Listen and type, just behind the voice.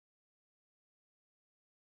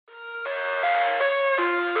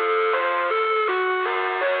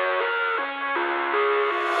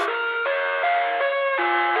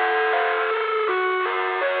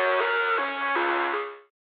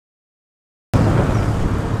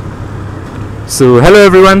So hello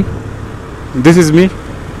everyone, this is me.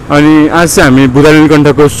 अनि आज चाहिँ हामी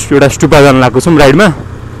बुदानिलकण्ठको एउटा स्टुपा जान लागेको छौं राइडमा.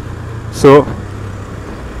 So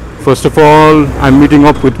first of all I'm meeting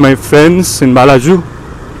up with my friends in Balaju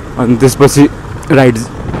अनि त्यसपछि राइड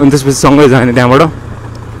अनि त्यसपछि सँगै जाने त्यहाँबाट.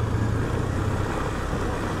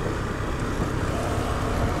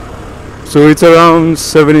 So it's around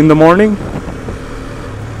 7 in the morning.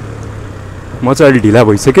 म चाहिँ अलि ढिला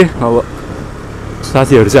भइसके. अब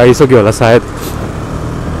साथीहरु चाहिँ आइसक्यो होला सायद.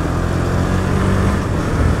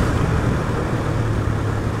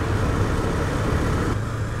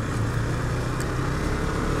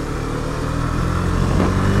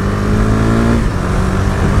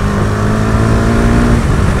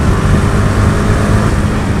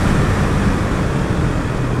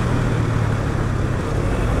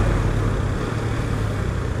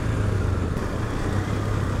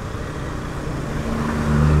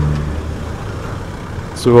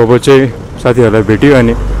 So अब चाहिँ साथीहरुलाई भेट्यो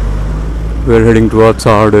अनि we are heading towards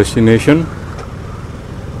our destination.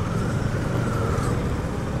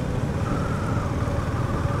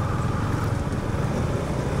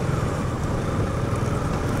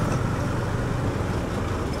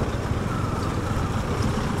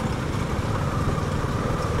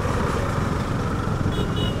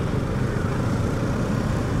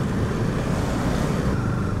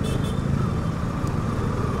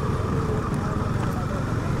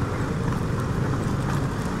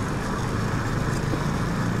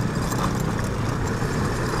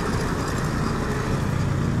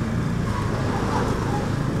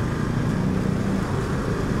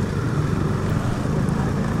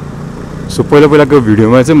 So पहिलाको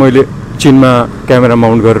भिडियोमा चाहिँ मैले चिनमा क्यामेरा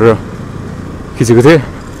माउन्ट गरेर खिचेको थिएँ.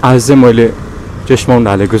 आज चाहिँ मैले चेस्ट माउन्ट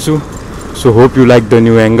हालेको छु. So hope you like the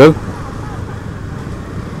new angle.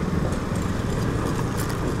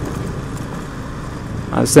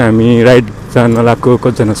 आज चाहिँ हामी राइड जान लागेको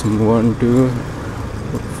कतिजना छौँ? 1 2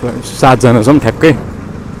 5 7 जना छौँ ठ्याक्कै.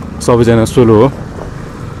 सबैजना सोलो हो.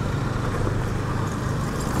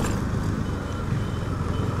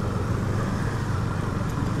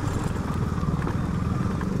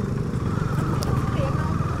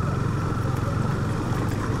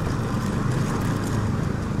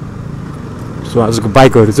 So आजको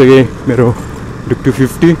बाइकहरु चाहिँ मेरो Duke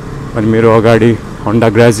 250 अनि मेरो अगाडि Honda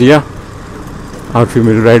Grazia our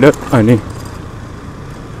female rider अनि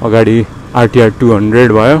अगाडि RTR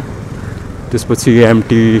 200 भयो. त्यसपछि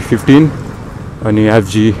MT15 अनि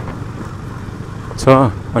FG छ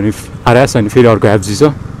अनि RS अनि फेरि अर्को FG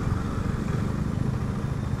छ.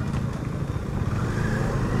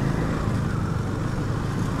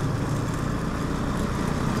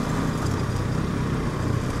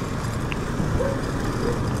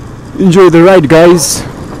 Enjoy the ride, guys.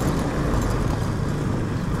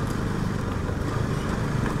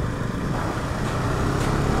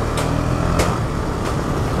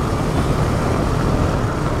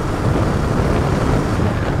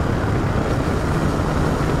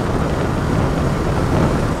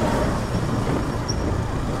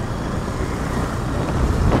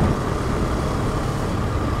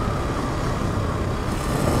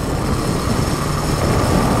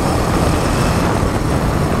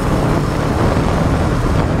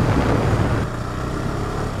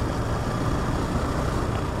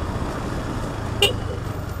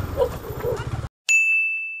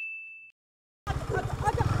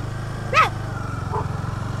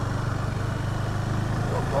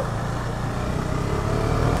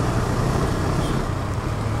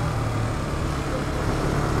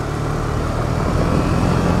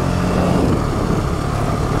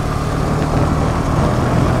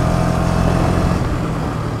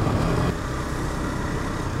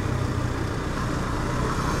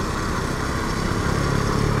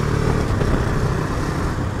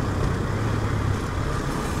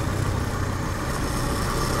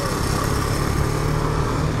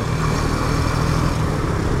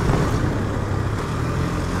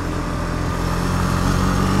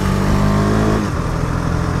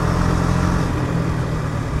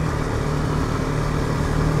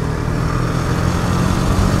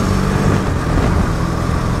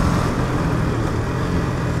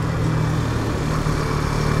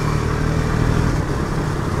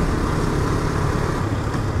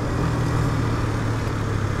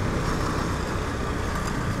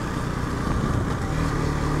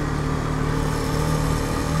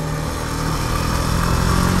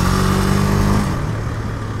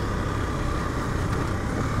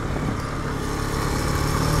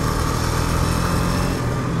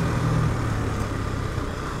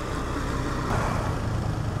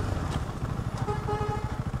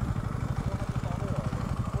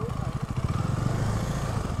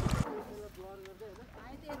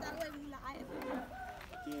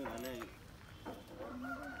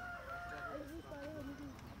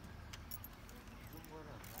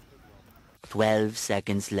 12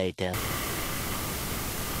 seconds later.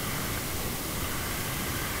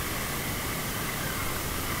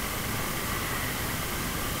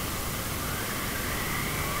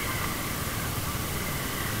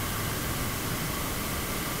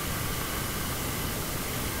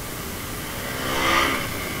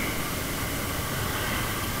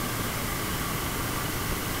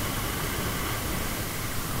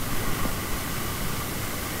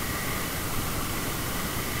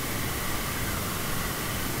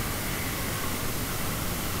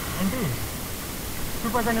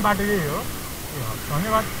 Super जाने बाटो यही हो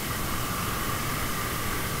धन्यवाद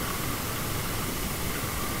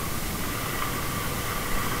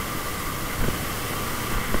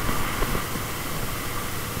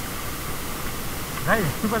भाइ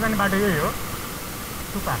सुपर जाने बाटो यही हो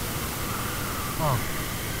सुपर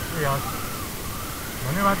ए हस्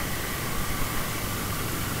धन्यवाद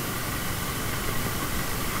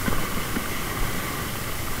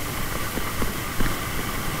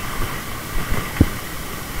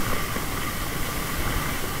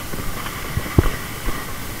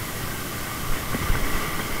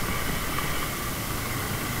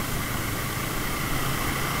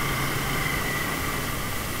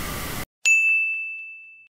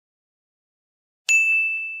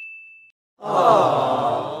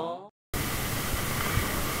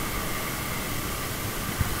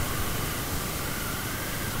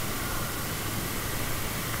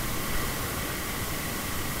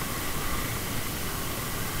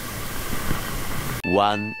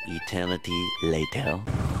One eternity later.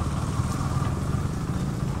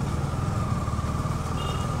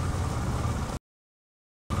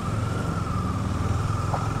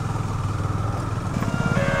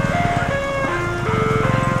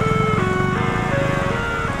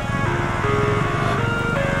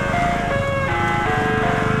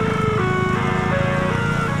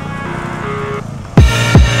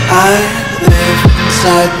 I live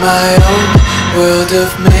inside my own world of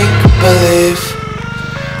make-believe.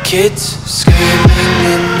 Kids screaming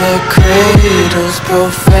in the cradles,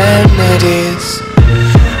 profanities.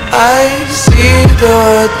 I see the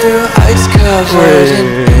world through ice covered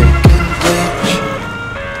in ink and bleach.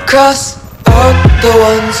 Cross out the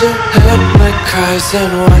ones who heard my cries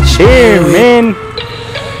and watched me weep.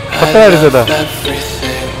 I love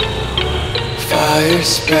everything. Fire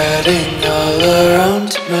spreading all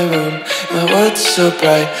around my room. My world's so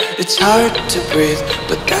bright, it's hard to breathe,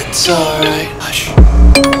 but that's alright. Hush.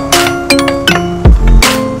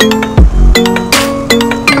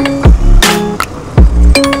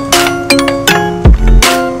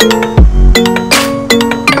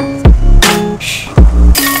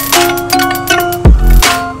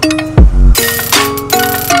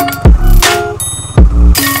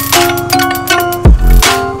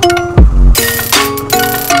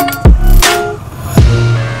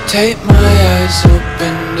 Take my eyes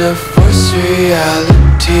open to force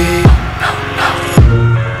reality.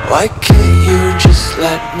 Why can't you just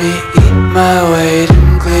let me eat my weight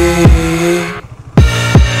in glee?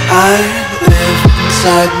 I live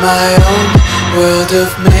inside my own world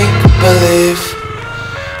of make-believe.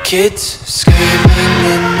 Kids screaming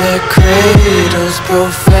in their cradles,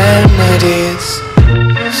 profanities.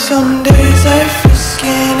 Some days I feel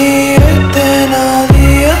skinnier than all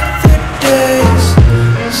the other days.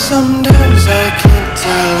 Sometimes I can't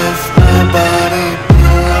tell if my body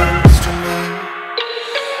belongs to me.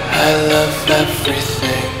 I love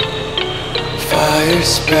everything. Fire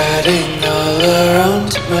spreading all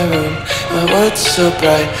around my room. My world's so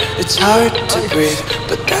bright, it's hard to breathe,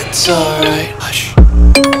 but that's alright. Hush.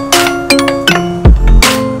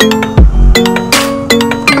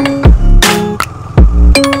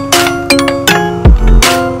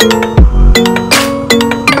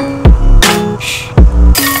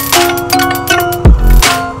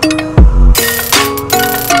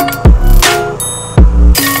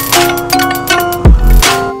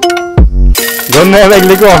 नयाँ bike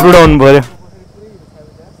लिएको अफरोड आउनु पर्यो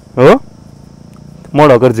हो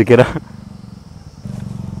मोड हकर झिकेर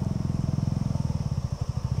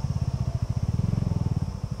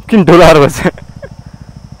किन ठुलाहरु बस्छ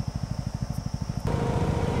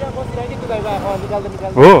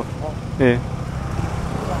हो ए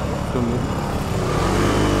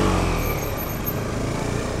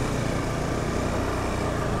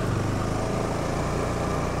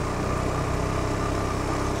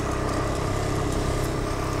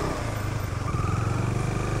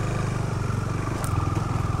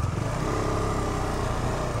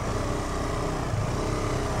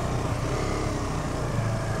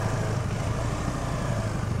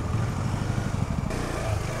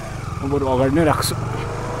बरु अगाडि नै राख्छु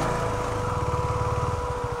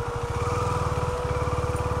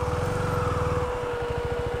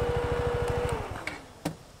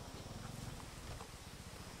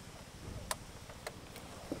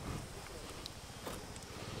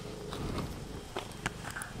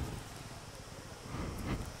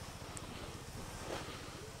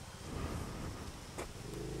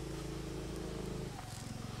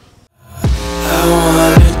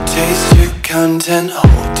and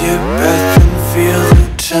hold your breath and feel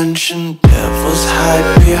the tension. Devils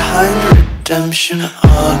hide behind redemption.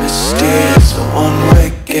 Honesty is a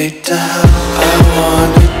one-way gate to hell. I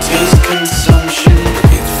wanna taste consumption,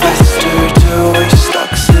 breathe faster to waste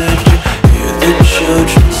oxygen. Hear the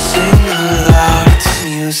children sing aloud. It's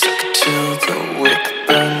music till the wick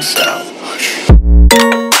burns out.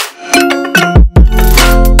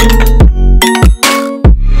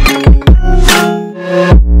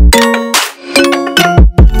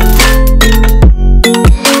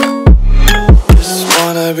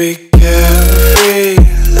 Be carefree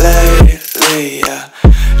lately, yeah.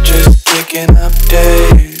 Just picking up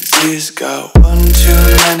daisies. Got one too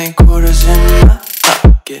many quarters in my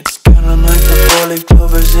pockets. Count 'em like the 4-leaf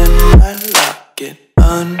clovers in my locket.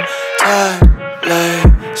 Untied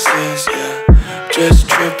laces, yeah. Just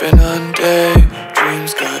tripping on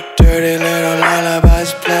daydreams. Got dirty little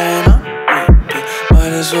lullabies playing on repeat.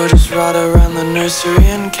 Might as well just ride around the nursery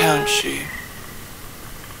and count sheep.